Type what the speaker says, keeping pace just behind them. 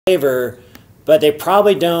flavor, but they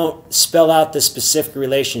probably don't spell out the specific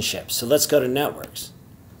relationship. So let's go to networks.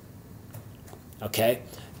 Okay.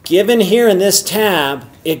 Given here in this tab,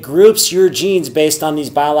 it groups your genes based on these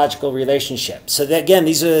biological relationships. So that, again,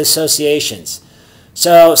 these are the associations.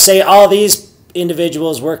 So say all these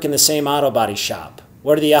individuals work in the same auto body shop.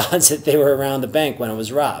 What are the odds that they were around the bank when it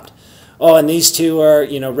was robbed? Oh, and these two are,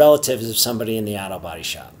 you know, relatives of somebody in the auto body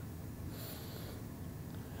shop.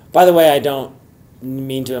 By the way, I don't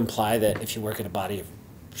mean to imply that if you work at a body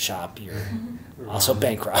shop, you're also a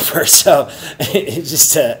bank robber. So it's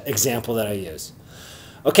just an example that I use.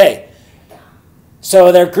 Okay,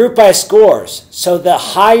 so they're grouped by scores. So the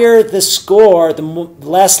higher the score, the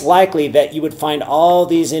less likely that you would find all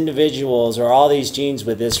these individuals or all these genes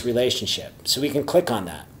with this relationship. So we can click on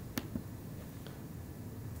that.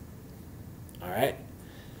 All right.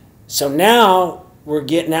 So now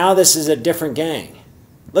now this is a different gang.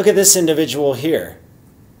 Look at this individual here.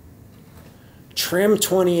 Trim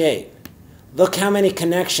 28. Look how many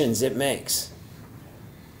connections it makes.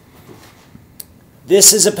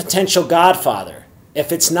 This is a potential godfather.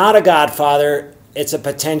 If it's not a godfather, it's a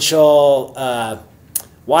potential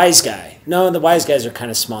wise guy. No, the wise guys are kind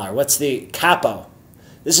of smaller. What's the capo?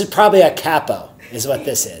 This is probably a capo, is what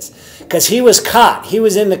this is. Because he was caught. He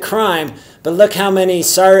was in the crime, but look how many,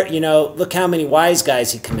 look how many wise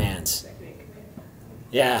guys he commands.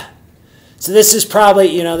 Yeah. So this is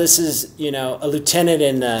probably, this is, a lieutenant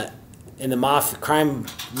in the crime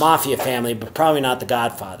mafia family, but probably not the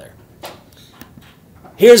godfather.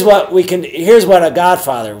 Here's what a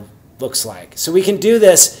godfather looks like. So we can do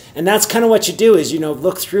this, and that's kind of what you do is,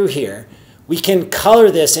 look through here. We can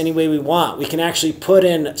color this any way we want. We can actually put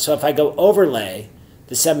in, so if I go overlay,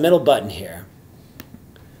 this middle button here,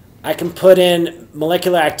 I can put in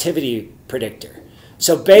molecular activity predictor.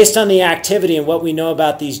 So based on the activity and what we know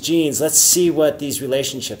about these genes, let's see what these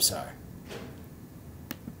relationships are.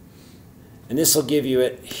 And this will give you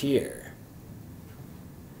it here.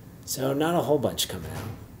 So not a whole bunch coming out.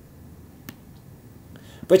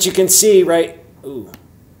 But you can see, right, ooh,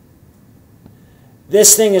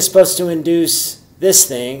 this thing is supposed to induce this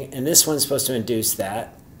thing, and this one's supposed to induce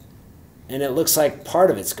that. And it looks like part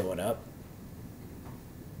of it's going up.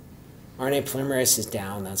 RNA polymerase is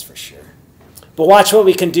down, that's for sure. But watch what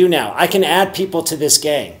we can do now. I can add people to this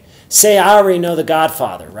gang. Say I already know the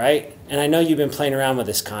godfather, right? And I know you've been playing around with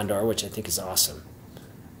this Condor, which I think is awesome.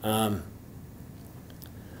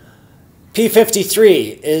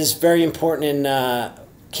 P53 is very important in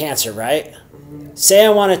cancer, right? Say I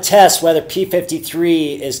want to test whether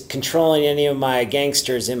P53 is controlling any of my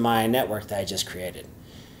gangsters in my network that I just created.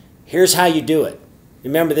 Here's how you do it.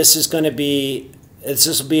 Remember, this will be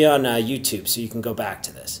on YouTube, so you can go back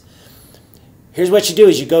to this. Here's what you do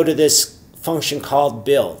is you go to this function called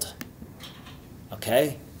build.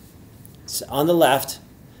 Okay? So on the left,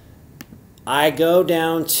 I go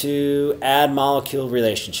down to add molecule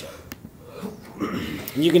relationship.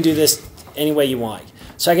 And you can do this any way you want.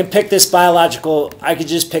 So I can pick this biological, I could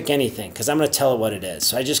just pick anything because I'm going to tell it what it is.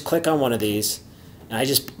 So I just click on one of these and I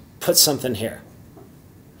just put something here.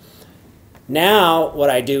 Now what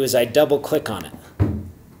I do is I double click on it.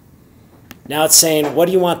 Now it's saying, what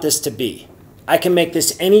do you want this to be? I can make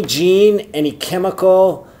this any gene, any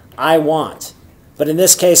chemical I want. But in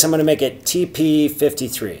this case, I'm going to make it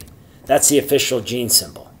TP53. That's the official gene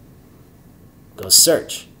symbol. Go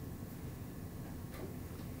search.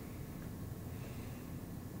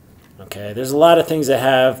 Okay, there's a lot of things that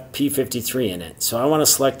have P53 in it. So I want to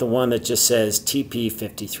select the one that just says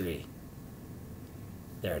TP53.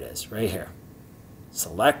 There it is, right here.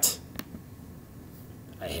 Select.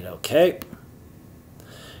 I hit OK.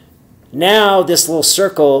 Now this little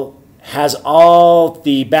circle has all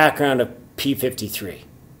the background of P53.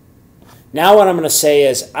 Now what I'm going to say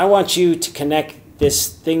is I want you to connect this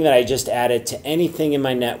thing that I just added to anything in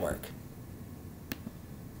my network.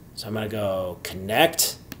 So I'm going to go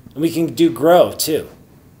connect. And we can do grow too.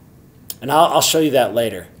 And I'll show you that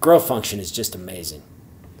later. Grow function is just amazing.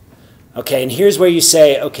 Okay, and here's where you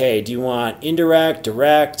say, okay, do you want indirect,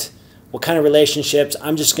 direct, what kind of relationships?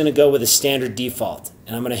 I'm just going to go with a standard default,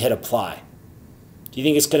 and I'm going to hit apply. Do you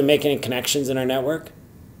think it's going to make any connections in our network?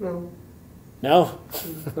 No. No?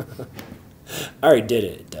 I already did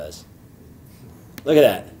it. It does. Look at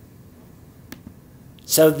that.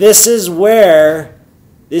 So this is where,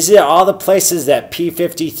 these are all the places that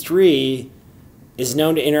P53 is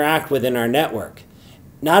known to interact with in our network.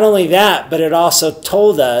 Not only that, but it also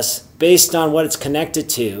told us, based on what it's connected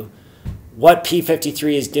to, what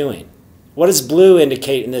P53 is doing. What does blue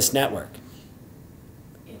indicate in this network?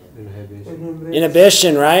 Inhibition.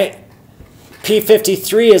 Inhibition, right?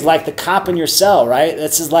 P53 is like the cop in your cell, right?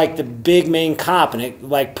 This is like the big main cop, and it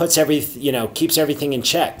like puts keeps everything in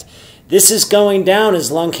check. This is going down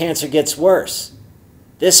as lung cancer gets worse.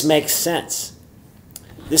 This makes sense.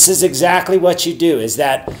 This is exactly what you do, is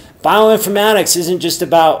that bioinformatics isn't just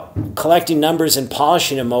about collecting numbers and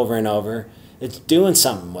polishing them over and over. It's doing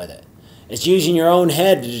something with it. It's using your own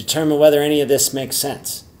head to determine whether any of this makes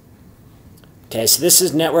sense. Okay, so this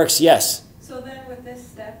is networks, yes? So then with this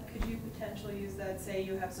step, could you potentially use that, say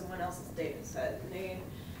you have someone else's data set and they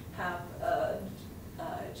have a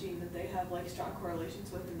gene that they have like strong correlations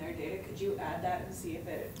with in their data, could you add that and see if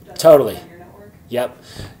it does totally on your network? Yep.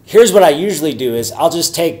 Here's what I usually do is I'll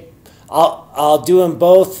do them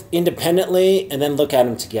both independently and then look at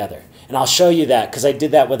them together. And I'll show you that because I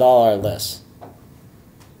did that with all our lists.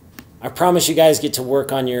 I promise you guys get to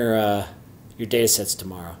work on your data sets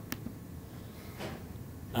tomorrow.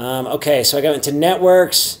 Okay, so I got into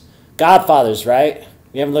networks, godfathers, right?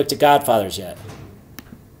 We haven't looked at godfathers yet.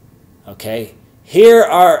 Okay, here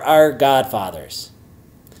are our godfathers.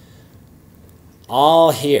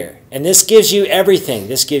 All here. And this gives you everything.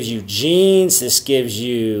 This gives you genes, this gives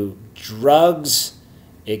you drugs,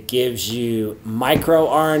 it gives you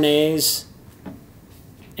microRNAs,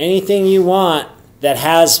 anything you want that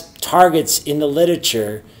has targets in the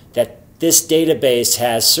literature that this database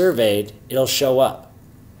has surveyed, it'll show up.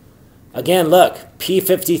 Again, look,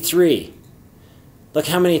 P53. Look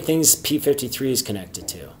how many things P53 is connected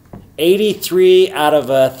to. 83 out of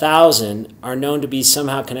 1,000 are known to be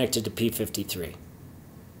somehow connected to P53.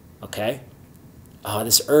 Okay? Oh,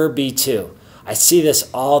 this ERB2. I see this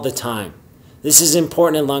all the time. This is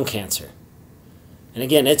important in lung cancer. And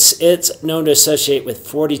again, it's known to associate with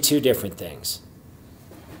 42 different things.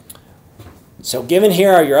 So given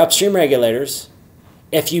here are your upstream regulators.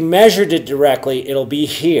 If you measured it directly, it'll be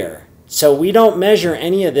here. So we don't measure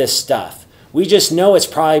any of this stuff. We just know it's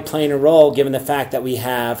probably playing a role given the fact that we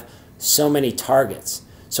have so many targets.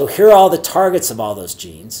 So here are all the targets of all those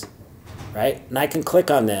genes, right? And I can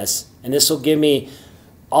click on this, and this will give me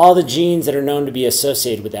all the genes that are known to be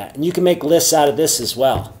associated with that. And you can make lists out of this as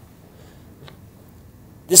well.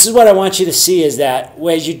 This is what I want you to see, is that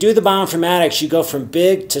as you do the bioinformatics, you go from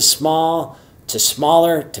big to small to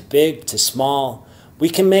smaller to big to small. We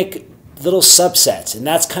can make little subsets, and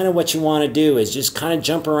that's kind of what you want to do, is just kind of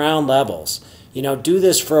jump around levels. You know, do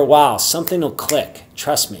this for a while. Something will click.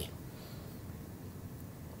 Trust me.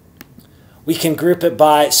 We can group it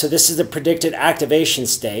by, so this is the predicted activation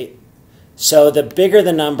state. So the bigger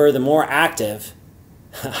the number, the more active.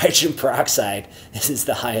 Hydrogen peroxide, this is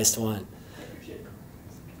the highest one.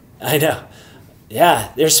 I know.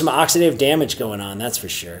 Yeah, there's some oxidative damage going on, that's for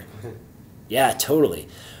sure. Yeah, totally.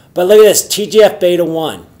 But look at this, TGF-beta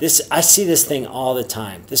 1. I see this thing all the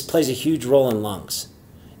time. This plays a huge role in lungs.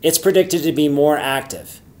 It's predicted to be more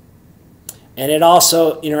active. And it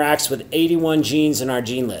also interacts with 81 genes in our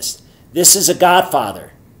gene list. This is a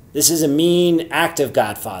godfather. This is a mean active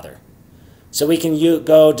godfather. So we can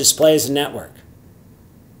go display as a network.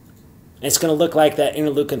 And it's going to look like that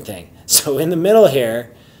interleukin thing. So in the middle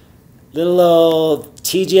here, little old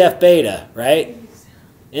TGF-beta, right?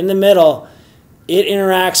 In the middle, it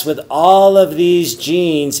interacts with all of these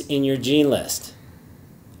genes in your gene list.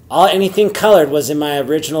 Anything colored was in my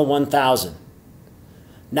original 1,000.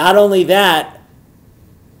 Not only that,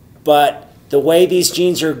 but the way these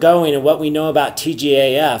genes are going and what we know about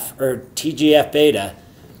TGAF or TGF-beta,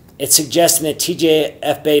 it's suggesting that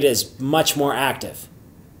TGF-beta is much more active,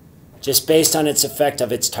 just based on its effect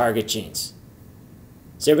of its target genes.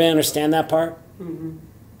 Does everybody understand that part? Mm-hmm.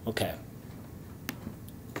 Okay.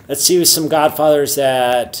 Let's see some godfathers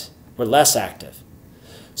that were less active.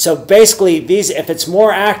 So basically, if it's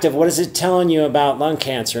more active, what is it telling you about lung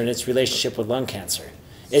cancer and its relationship with lung cancer?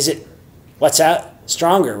 Is it, what's that?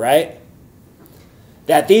 Stronger, right?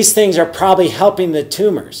 That these things are probably helping the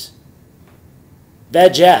tumors.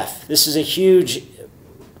 VEGF, this is a huge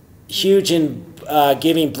in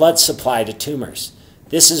giving blood supply to tumors.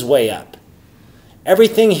 This is way up.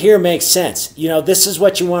 Everything here makes sense. You know, this is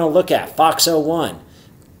what you want to look at. FOXO1,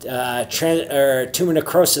 tumor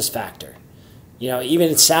necrosis factor. You know, even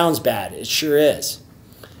it sounds bad. It sure is.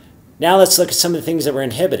 Now let's look at some of the things that were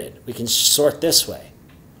inhibited. We can sort this way.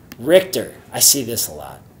 Richter, I see this a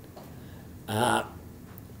lot.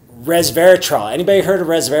 Resveratrol. Anybody heard of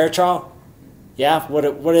resveratrol? Yeah? What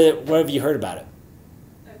have you heard about it?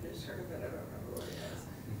 I've just heard of it. I don't remember what it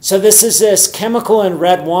is. So this chemical in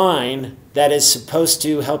red wine that is supposed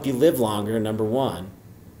to help you live longer, number one.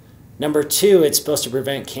 Number two, it's supposed to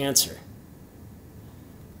prevent cancer.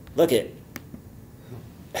 Look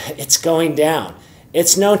it's going down.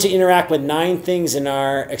 It's known to interact with 9 things in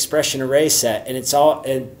our expression array set,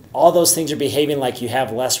 and all those things are behaving like you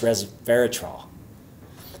have less resveratrol.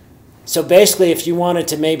 So basically, if you wanted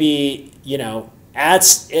to maybe, add,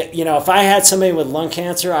 if I had somebody with lung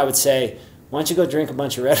cancer, I would say, why don't you go drink a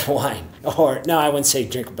bunch of red wine? Or, no, I wouldn't say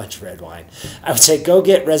drink a bunch of red wine. I would say go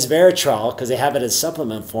get resveratrol, because they have it as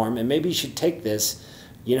supplement form, and maybe you should take this,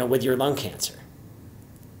 with your lung cancer.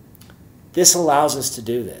 This allows us to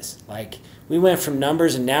do this. Like, we went from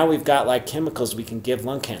numbers, and now we've got, like, chemicals we can give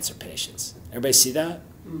lung cancer patients. Everybody see that?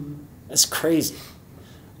 Mm-hmm. That's crazy.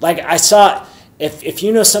 Like, I saw, if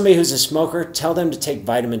you know somebody who's a smoker, tell them to take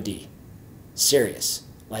vitamin D. Serious.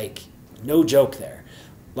 Like, no joke there.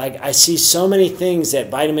 Like, I see so many things that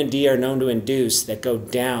vitamin D are known to induce that go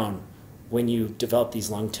down when you develop these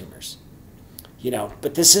lung tumors.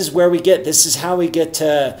 But this is how we get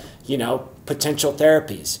to, potential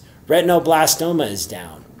therapies. Retinoblastoma is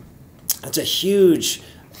down. That's a huge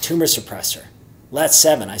tumor suppressor.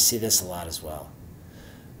 LET7, I see this a lot as well.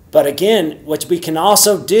 But again, what we can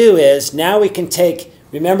also do is, now we can take,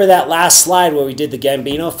 remember that last slide where we did the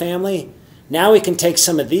Gambino family? Now we can take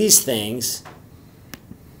some of these things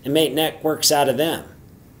and make networks out of them.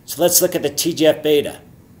 So let's look at the TGF-beta.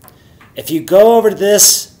 If you go over to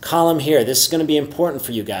this column here, this is going to be important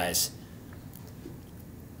for you guys.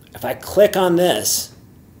 If I click on this,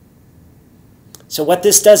 so what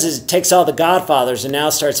this does is it takes all the godfathers and now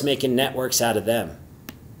starts making networks out of them.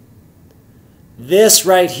 This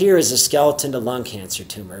right here is a skeleton to lung cancer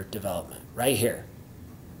tumor development, right here.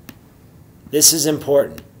 This is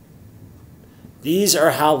important. These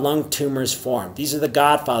are how lung tumors form. These are the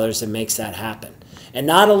godfathers that makes that happen. And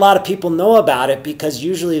not a lot of people know about it because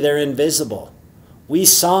usually they're invisible. We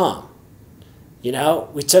saw them.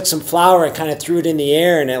 We took some flour and kind of threw it in the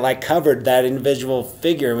air and it like covered that individual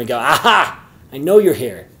figure and we go, aha, I know you're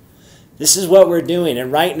here. This is what we're doing.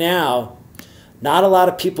 And right now, not a lot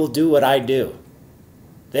of people do what I do.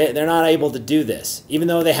 They're not able to do this. Even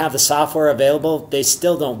though they have the software available, they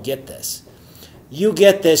still don't get this. You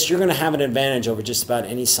get this, you're going to have an advantage over just about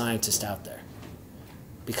any scientist out there.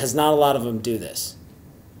 Because not a lot of them do this.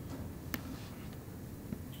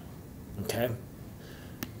 Okay?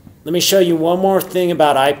 Let me show you one more thing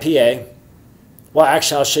about IPA. Well,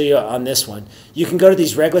 actually, I'll show you on this one. You can go to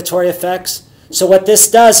these regulatory effects. So what this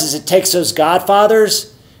does is it takes those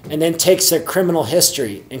godfathers and then takes their criminal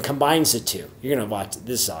history and combines the two. You're going to watch.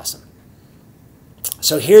 This is awesome.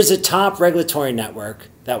 So here's the top regulatory network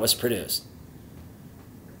that was produced.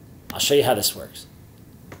 I'll show you how this works.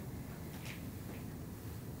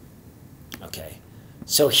 Okay,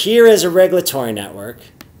 so here is a regulatory network.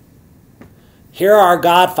 Here are our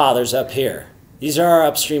godfathers up here. These are our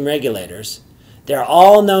upstream regulators. They're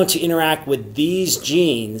all known to interact with these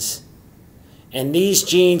genes, and these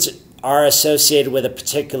genes are associated with a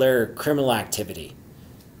particular criminal activity.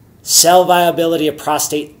 Cell viability of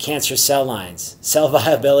prostate cancer cell lines, cell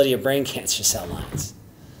viability of brain cancer cell lines.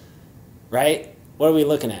 Right? What are we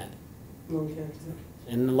looking at? Lung cancer.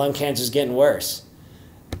 And the lung cancer is getting worse.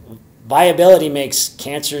 Viability makes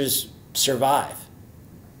cancers survive.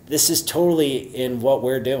 This is totally in what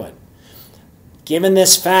we're doing. Given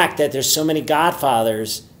this fact that there's so many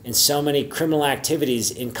godfathers and so many criminal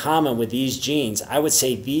activities in common with these genes, I would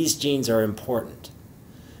say these genes are important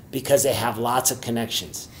because they have lots of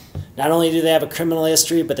connections. Not only do they have a criminal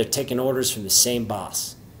history, but they're taking orders from the same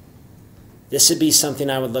boss. This would be something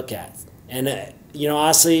I would look at. And,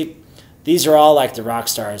 honestly, these are all like the rock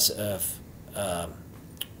stars of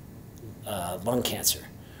lung cancer.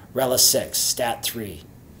 RELA-6, STAT3.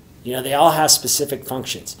 They all have specific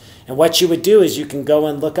functions. And what you would do is you can go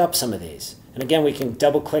and look up some of these. And again, we can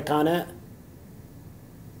double click on it.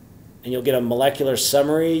 And you'll get a molecular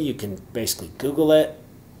summary. You can basically Google it.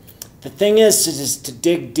 The thing is to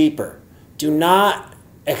dig deeper. Do not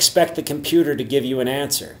expect the computer to give you an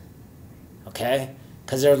answer. Okay?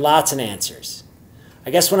 Because there are lots of answers.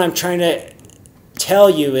 I guess what I'm trying to tell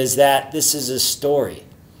you is that this is a story.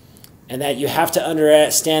 And that you have to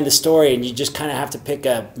understand the story and you just kind of have to pick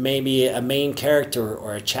maybe a main character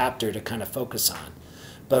or a chapter to kind of focus on.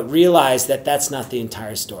 But realize that that's not the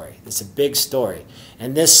entire story. It's a big story.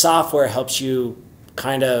 And this software helps you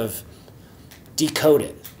kind of decode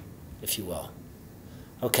it, if you will.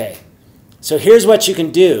 Okay, so here's what you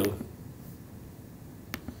can do.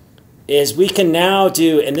 Is we can now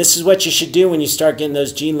do, and this is what you should do when you start getting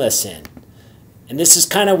those gene lists in. And this is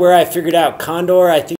kind of where I figured out Condor, I think